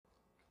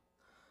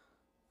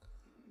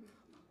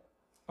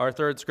Our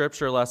third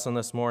scripture lesson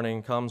this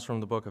morning comes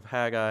from the book of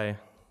Haggai,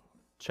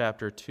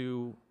 chapter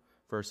 2,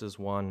 verses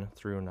 1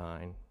 through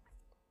 9.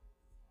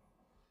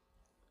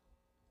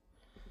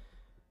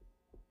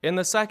 In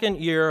the 2nd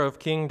year of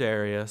King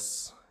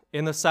Darius,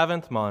 in the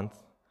 7th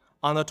month,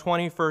 on the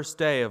 21st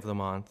day of the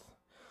month,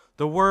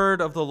 the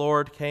word of the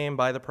Lord came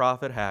by the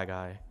prophet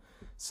Haggai,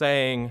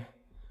 saying,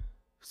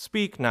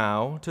 "Speak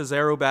now to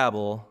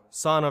Zerubbabel,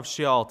 son of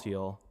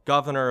Shealtiel,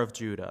 governor of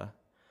Judah,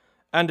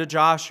 and to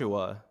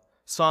Joshua,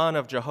 son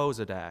of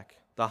Jehozadak,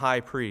 the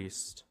high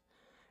priest,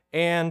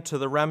 and to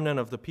the remnant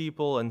of the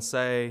people, and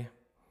say,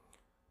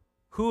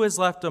 Who is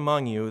left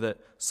among you that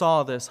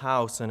saw this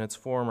house in its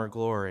former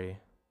glory?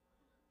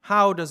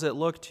 How does it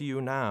look to you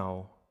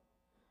now?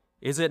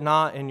 Is it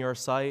not in your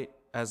sight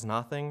as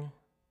nothing?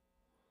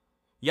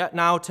 Yet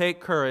now take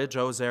courage,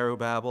 O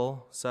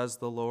Zerubbabel, says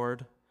the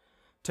Lord.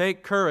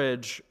 Take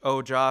courage,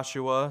 O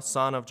Joshua,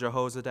 son of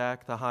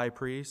Jehozadak, the high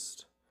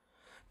priest.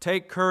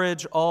 Take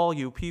courage, all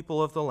you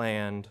people of the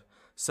land,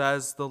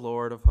 says the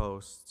Lord of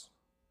hosts.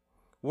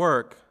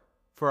 Work,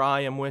 for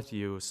I am with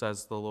you,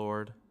 says the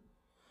Lord,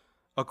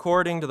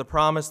 according to the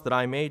promise that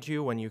I made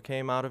you when you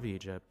came out of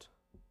Egypt.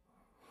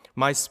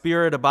 My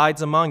spirit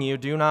abides among you,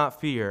 do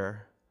not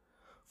fear,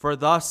 for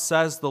thus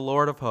says the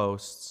Lord of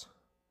hosts.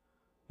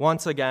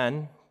 Once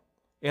again,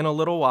 in a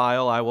little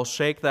while, I will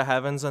shake the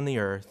heavens and the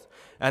earth,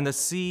 and the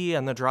sea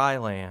and the dry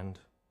land,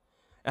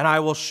 and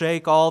I will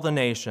shake all the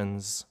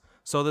nations,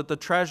 so that the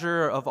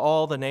treasure of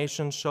all the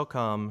nations shall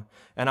come,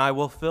 and I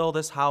will fill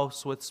this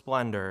house with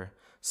splendor,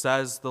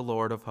 says the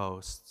Lord of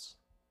hosts.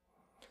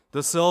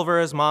 The silver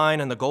is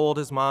mine and the gold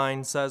is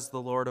mine, says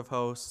the Lord of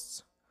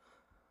hosts.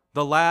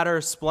 The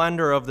latter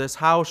splendor of this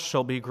house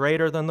shall be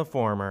greater than the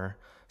former,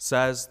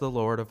 says the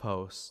Lord of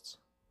hosts.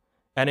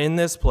 And in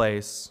this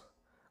place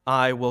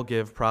I will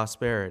give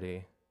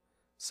prosperity,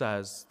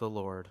 says the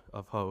Lord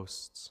of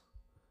hosts.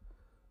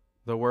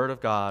 The word of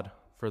God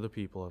for the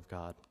people of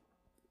God.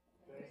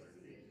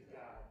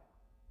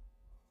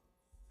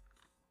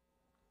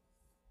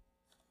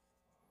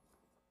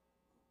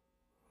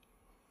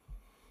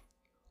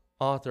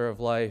 Author of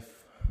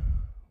life,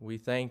 we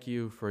thank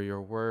you for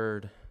your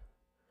word,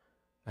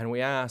 and we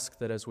ask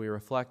that as we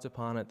reflect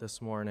upon it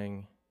this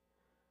morning,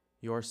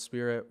 your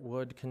Spirit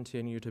would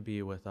continue to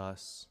be with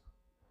us,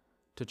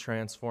 to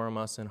transform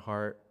us in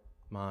heart,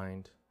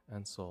 mind,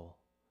 and soul.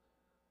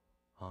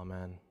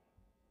 Amen.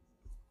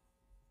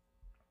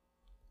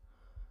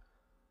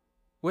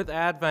 With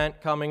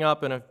Advent coming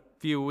up in a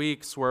few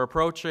weeks, we're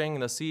approaching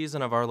the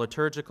season of our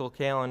liturgical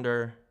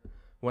calendar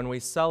when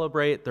we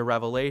celebrate the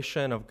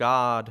revelation of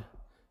God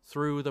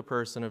through the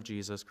person of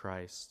Jesus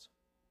Christ.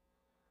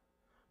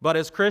 But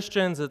as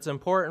Christians, it's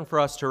important for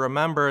us to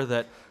remember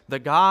that the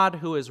God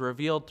who is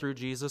revealed through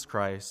Jesus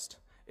Christ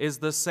is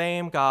the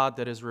same God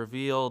that is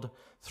revealed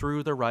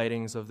through the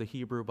writings of the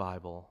Hebrew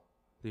Bible,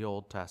 the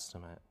Old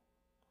Testament.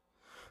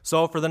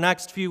 So for the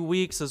next few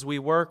weeks, as we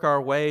work our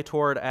way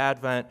toward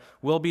Advent,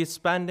 we'll be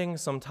spending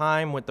some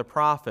time with the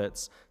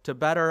prophets to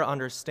better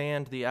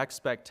understand the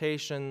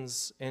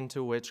expectations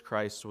into which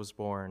Christ was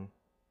born.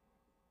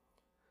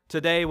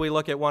 Today, we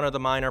look at one of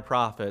the minor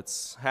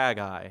prophets,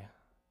 Haggai.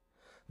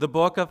 The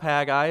book of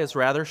Haggai is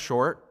rather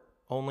short,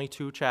 only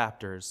 2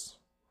 chapters.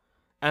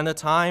 And the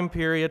time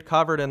period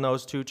covered in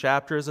those 2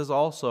 chapters is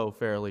also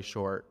fairly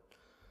short,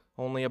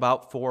 only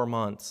about 4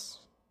 months.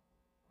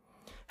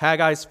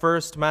 Haggai's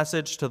first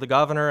message to the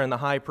governor and the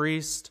high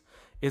priest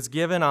is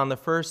given on the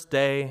first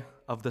day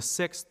of the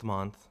 6th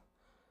month,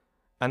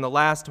 and the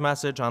last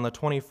message on the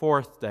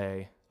 24th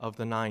day of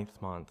the 9th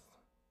month.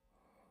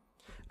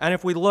 And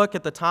if we look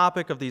at the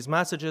topic of these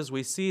messages,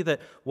 we see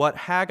that what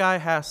Haggai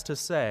has to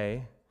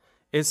say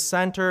is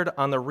centered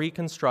on the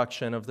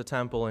reconstruction of the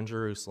temple in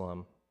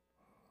Jerusalem.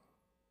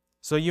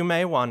 So you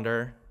may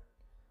wonder,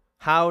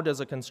 how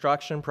does a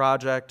construction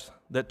project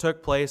that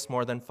took place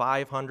more than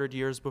 500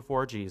 years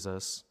before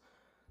Jesus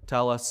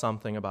tell us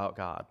something about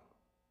God?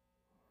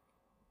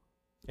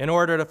 In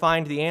order to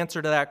find the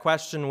answer to that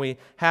question, we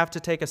have to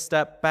take a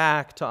step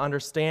back to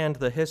understand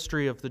the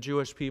history of the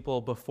Jewish people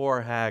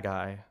before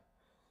Haggai.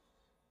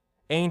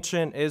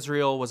 Ancient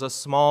Israel was a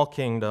small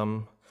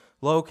kingdom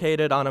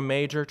located on a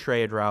major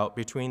trade route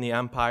between the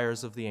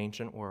empires of the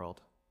ancient world.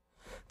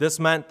 This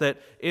meant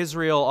that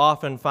Israel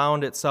often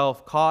found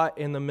itself caught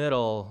in the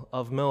middle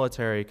of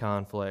military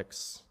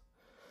conflicts.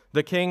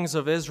 The kings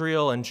of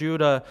Israel and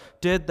Judah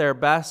did their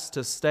best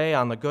to stay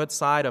on the good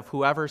side of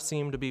whoever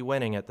seemed to be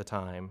winning at the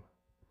time,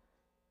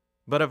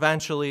 but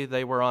eventually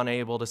they were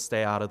unable to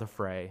stay out of the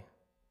fray.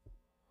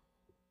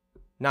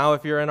 Now,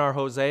 if you're in our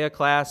Hosea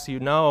class, you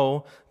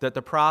know that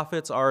the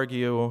prophets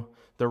argue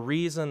the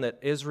reason that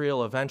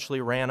Israel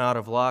eventually ran out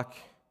of luck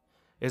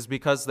is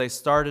because they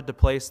started to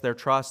place their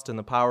trust in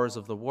the powers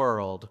of the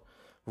world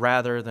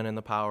rather than in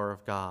the power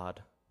of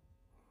God.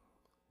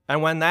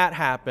 And when that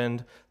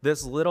happened,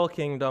 this little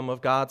kingdom of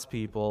God's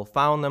people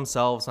found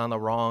themselves on the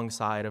wrong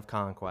side of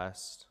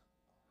conquest.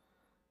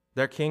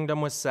 Their kingdom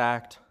was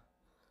sacked,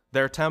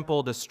 their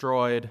temple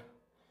destroyed,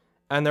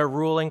 and their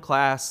ruling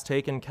class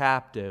taken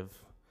captive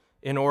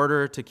in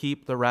order to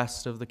keep the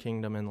rest of the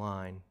kingdom in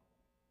line.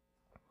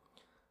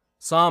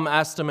 Some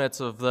estimates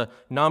of the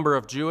number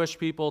of Jewish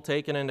people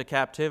taken into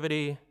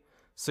captivity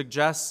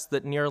suggests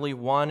that nearly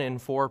 1 in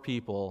 4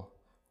 people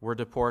were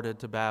deported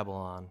to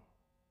Babylon.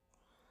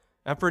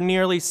 And for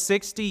nearly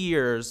 60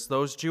 years,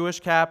 those Jewish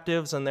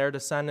captives and their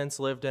descendants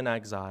lived in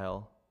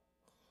exile.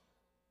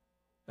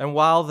 And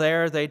while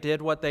there, they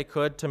did what they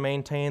could to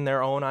maintain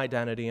their own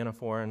identity in a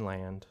foreign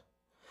land.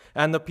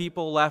 And the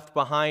people left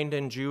behind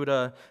in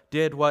Judah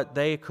did what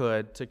they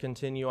could to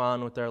continue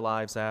on with their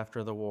lives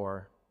after the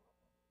war.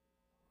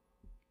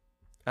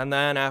 And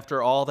then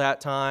after all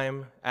that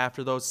time,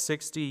 after those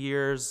 60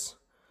 years,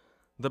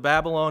 the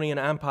Babylonian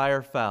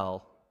Empire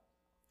fell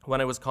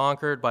when it was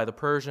conquered by the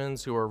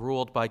Persians, who were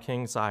ruled by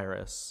King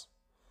Cyrus.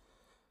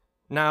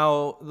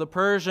 Now, the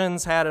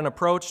Persians had an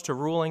approach to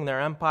ruling their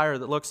empire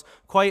that looks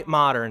quite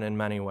modern in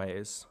many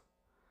ways.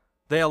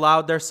 They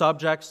allowed their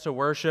subjects to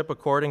worship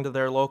according to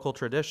their local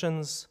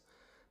traditions.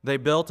 They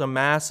built a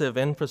massive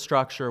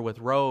infrastructure with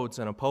roads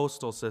and a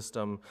postal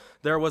system.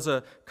 There was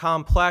a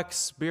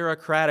complex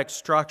bureaucratic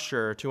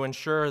structure to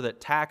ensure that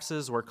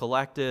taxes were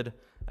collected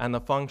and the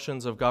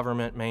functions of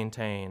government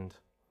maintained.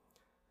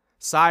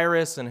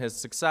 Cyrus and his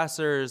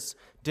successors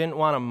didn't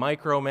want to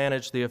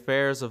micromanage the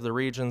affairs of the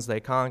regions they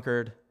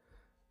conquered.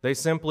 They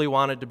simply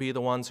wanted to be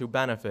the ones who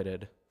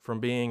benefited from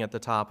being at the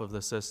top of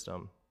the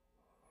system.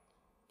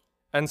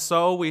 And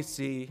so we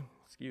see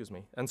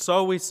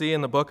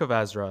in the book of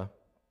Ezra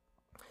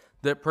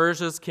that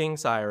Persia's King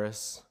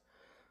Cyrus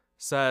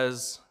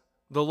says,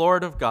 "The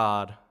Lord of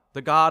God,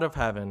 the God of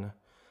heaven,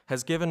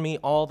 has given me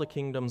all the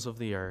kingdoms of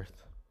the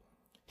earth.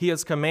 He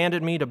has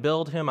commanded me to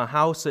build him a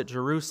house at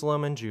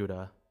Jerusalem and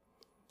Judah.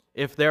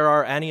 If there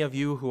are any of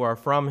you who are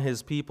from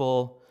his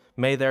people,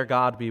 may their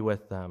God be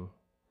with them.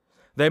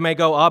 They may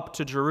go up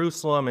to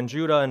Jerusalem and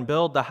Judah and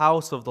build the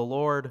house of the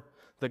Lord,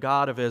 the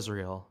God of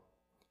Israel.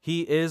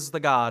 He is the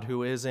God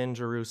who is in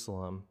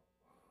Jerusalem.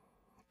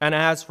 And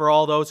as for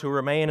all those who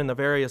remain in the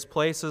various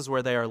places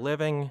where they are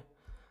living,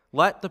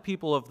 let the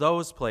people of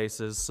those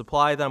places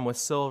supply them with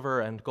silver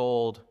and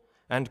gold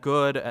and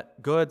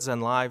goods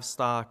and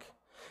livestock.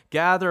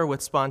 Gather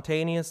with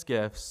spontaneous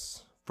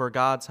gifts for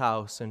God's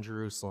house in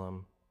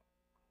Jerusalem."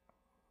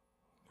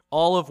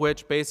 All of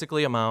which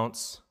basically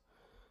amounts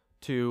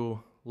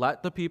to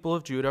let the people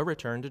of Judah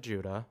return to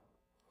Judah.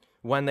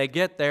 When they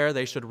get there,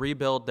 they should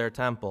rebuild their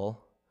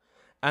temple,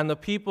 and the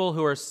people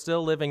who are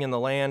still living in the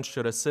land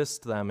should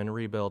assist them in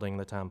rebuilding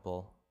the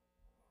temple.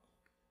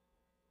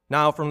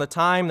 Now, from the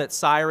time that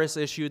Cyrus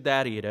issued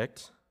that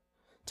edict,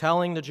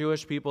 telling the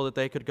Jewish people that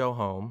they could go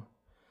home,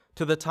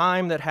 to the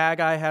time that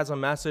Haggai has a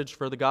message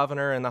for the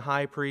governor and the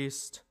high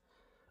priest,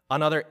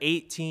 another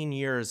 18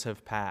 years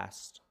have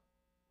passed.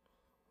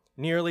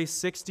 Nearly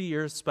 60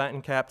 years spent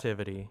in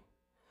captivity,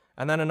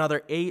 and then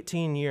another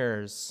 18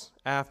 years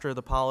after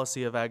the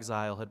policy of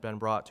exile had been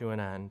brought to an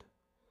end.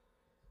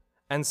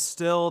 And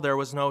still there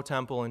was no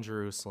temple in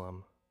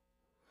Jerusalem.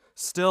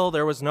 Still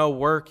there was no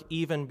work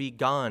even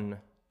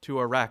begun to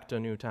erect a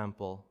new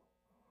temple.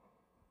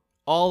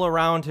 All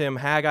around him,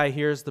 Haggai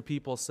hears the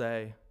people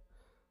say,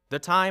 "The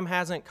time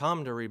hasn't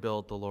come to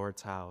rebuild the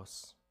Lord's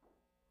house."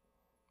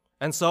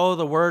 And so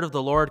the word of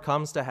the Lord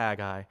comes to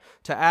Haggai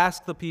to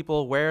ask the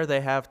people why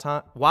they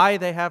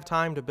have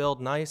time to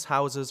build nice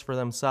houses for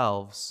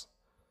themselves,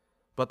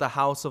 but the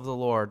house of the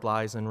Lord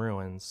lies in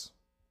ruins.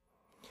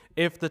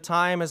 If the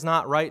time is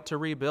not right to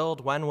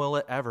rebuild, when will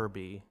it ever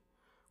be?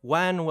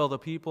 When will the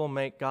people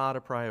make God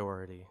a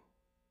priority?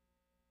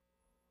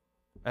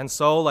 And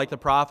so, like the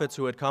prophets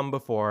who had come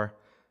before,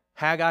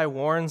 Haggai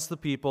warns the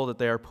people that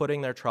they are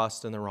putting their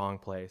trust in the wrong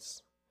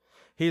place.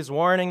 He's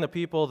warning the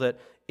people that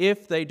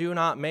if they do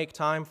not make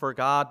time for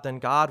God, then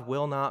God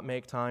will not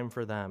make time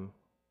for them.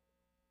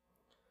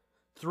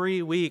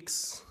 3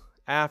 weeks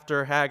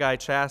after Haggai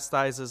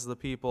chastises the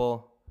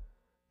people,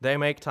 they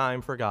make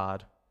time for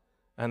God,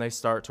 and they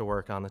start to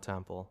work on the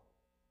temple.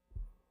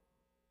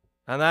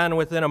 And then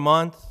within a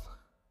month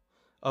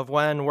of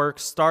when work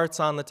starts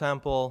on the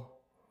temple,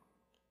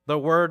 the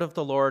word of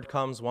the Lord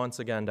comes once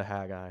again to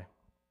Haggai.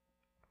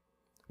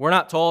 We're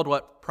not told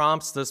what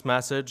prompts this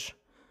message,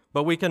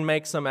 but we can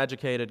make some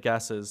educated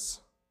guesses.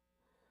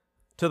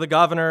 To the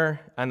governor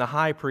and the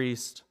high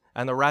priest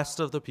and the rest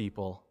of the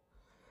people,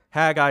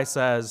 Haggai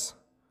says,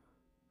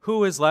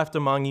 "Who is left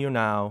among you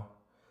now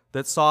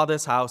that saw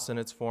this house in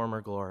its former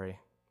glory?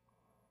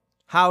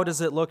 How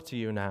does it look to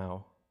you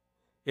now?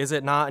 Is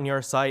it not in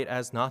your sight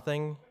as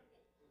nothing?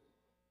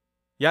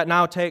 Yet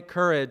now take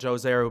courage, O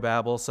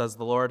Zerubbabel, says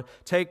the Lord.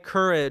 Take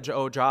courage,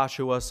 O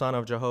Joshua, son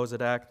of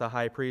Jehozadak, the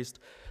high priest.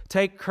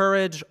 Take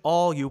courage,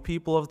 all you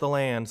people of the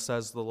land,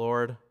 says the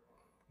Lord.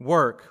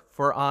 Work,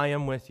 for I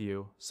am with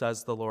you,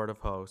 says the Lord of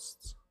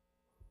hosts."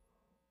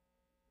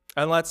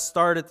 And let's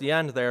start at the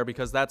end there,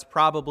 because that's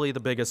probably the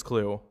biggest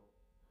clue.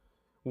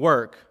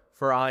 Work,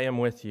 for I am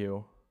with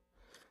you.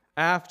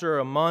 After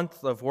a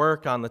month of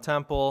work on the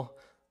temple,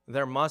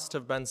 there must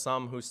have been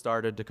some who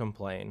started to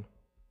complain.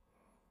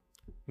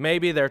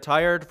 Maybe they're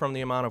tired from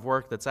the amount of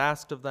work that's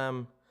asked of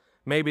them.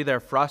 Maybe they're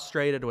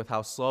frustrated with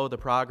how slow the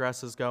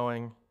progress is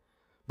going.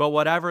 But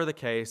whatever the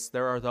case,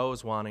 there are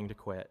those wanting to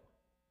quit.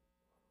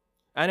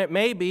 And it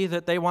may be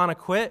that they want to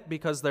quit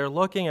because they're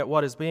looking at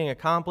what is being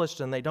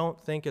accomplished and they don't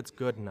think it's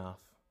good enough.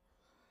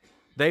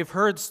 They've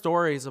heard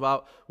stories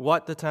about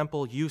what the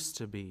temple used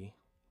to be,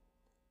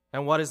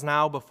 and what is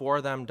now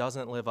before them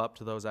doesn't live up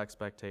to those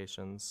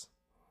expectations.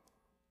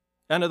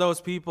 And to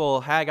those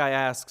people, Haggai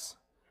asks,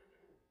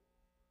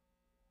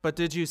 "But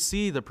did you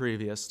see the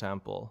previous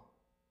temple?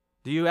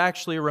 Do you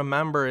actually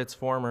remember its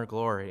former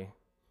glory?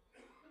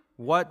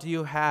 What do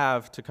you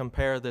have to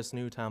compare this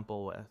new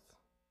temple with?"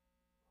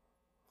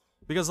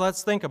 Because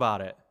let's think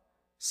about it.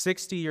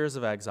 60 years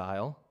of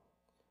exile,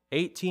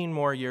 18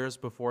 more years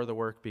before the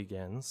work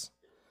begins.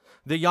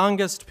 The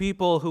youngest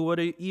people who would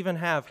even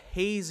have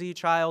hazy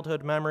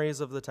childhood memories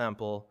of the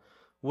temple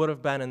would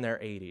have been in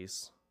their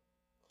 80s.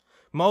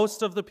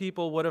 Most of the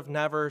people would have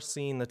never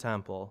seen the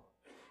temple.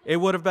 It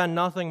would have been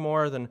nothing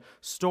more than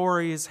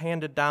stories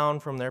handed down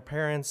from their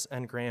parents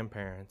and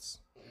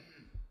grandparents.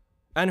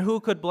 And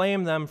who could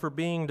blame them for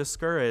being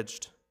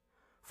discouraged,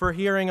 for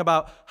hearing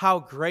about how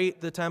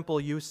great the temple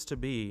used to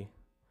be,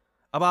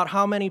 about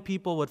how many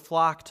people would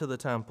flock to the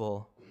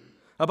temple,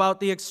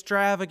 about the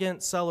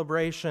extravagant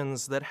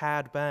celebrations that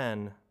had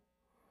been,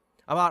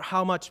 about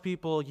how much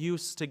people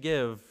used to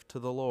give to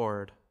the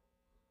Lord?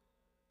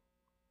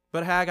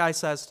 But Haggai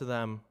says to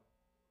them,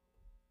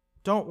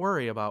 don't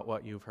worry about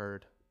what you've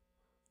heard.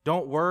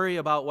 Don't worry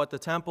about what the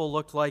temple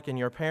looked like in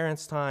your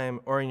parents' time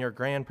or in your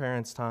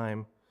grandparents'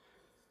 time.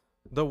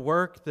 The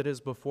work that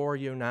is before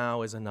you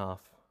now is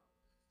enough.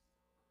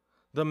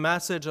 The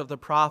message of the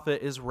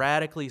prophet is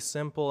radically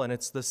simple, and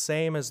it's the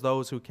same as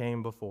those who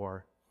came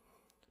before.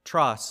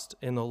 Trust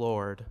in the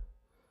Lord.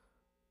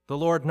 The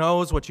Lord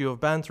knows what you have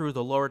been through.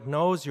 The Lord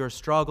knows your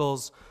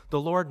struggles. The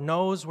Lord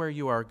knows where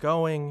you are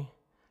going,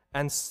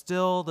 and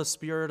still the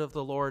Spirit of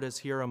the Lord is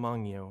here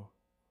among you.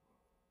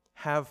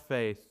 Have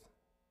faith.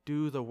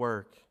 Do the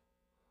work.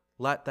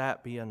 Let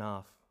that be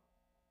enough.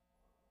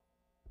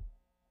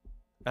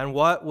 And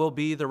what will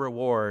be the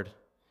reward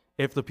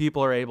if the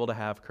people are able to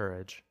have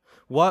courage?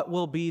 What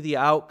will be the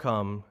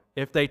outcome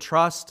if they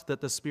trust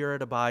that the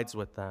Spirit abides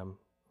with them?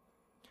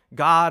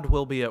 God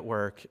will be at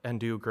work and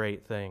do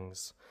great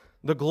things.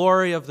 The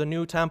glory of the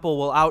new temple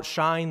will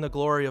outshine the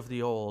glory of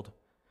the old,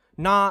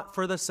 not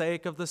for the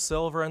sake of the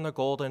silver and the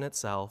gold in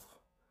itself,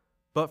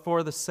 but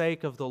for the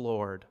sake of the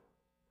Lord.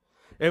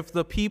 If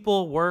the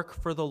people work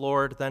for the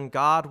Lord, then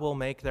God will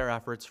make their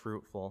efforts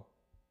fruitful.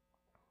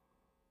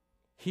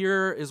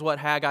 Here is what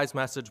Haggai's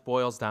message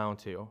boils down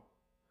to.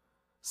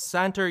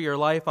 Center your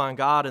life on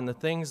God, and the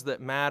things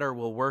that matter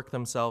will work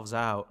themselves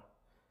out.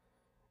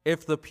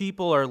 If the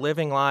people are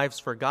living lives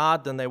for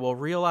God, then they will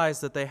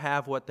realize that they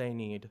have what they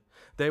need.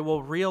 They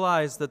will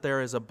realize that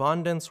there is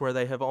abundance where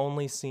they have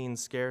only seen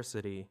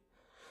scarcity.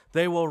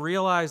 They will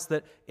realize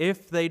that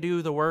if they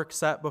do the work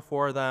set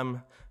before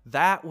them,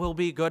 that will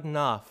be good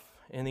enough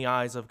in the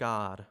eyes of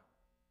God.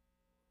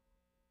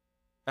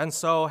 And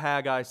so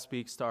Haggai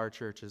speaks to our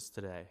churches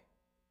today.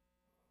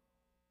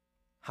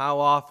 How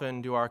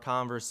often do our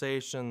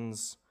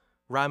conversations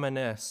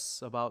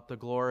reminisce about the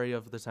glory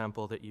of the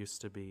temple that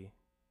used to be?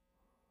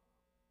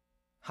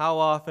 How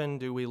often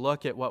do we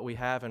look at what we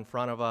have in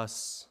front of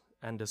us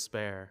and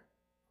despair?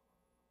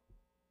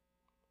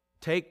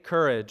 Take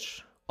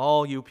courage,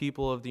 all you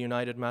people of the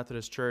United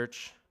Methodist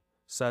Church,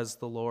 says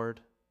the Lord.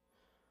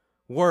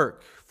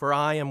 Work, for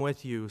I am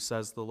with you,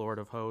 says the Lord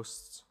of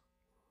hosts.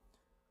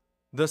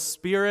 The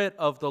Spirit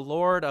of the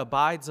Lord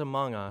abides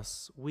among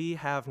us. We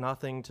have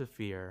nothing to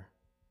fear.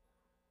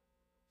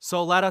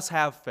 So let us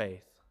have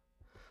faith.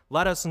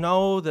 Let us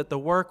know that the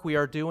work we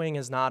are doing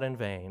is not in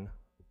vain.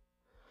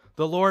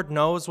 The Lord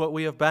knows what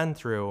we have been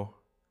through,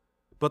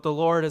 but the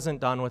Lord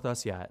isn't done with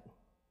us yet.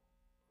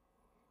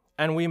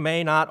 And we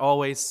may not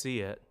always see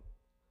it,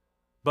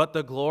 but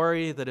the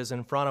glory that is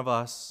in front of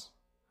us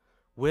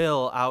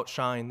will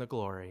outshine the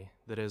glory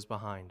that is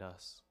behind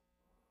us.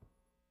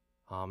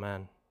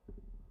 Amen.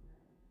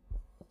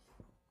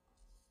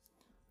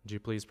 Would you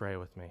please pray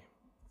with me?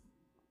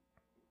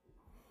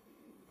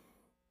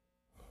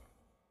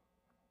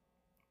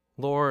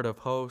 Lord of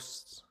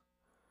hosts,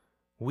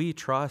 we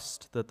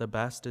trust that the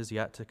best is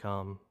yet to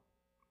come.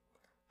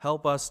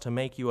 Help us to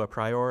make you a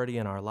priority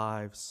in our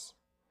lives.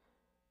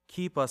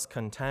 Keep us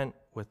content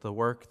with the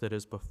work that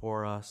is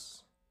before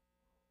us.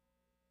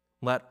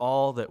 Let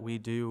all that we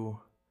do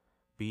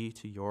be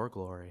to your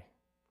glory.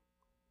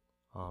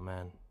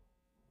 Amen.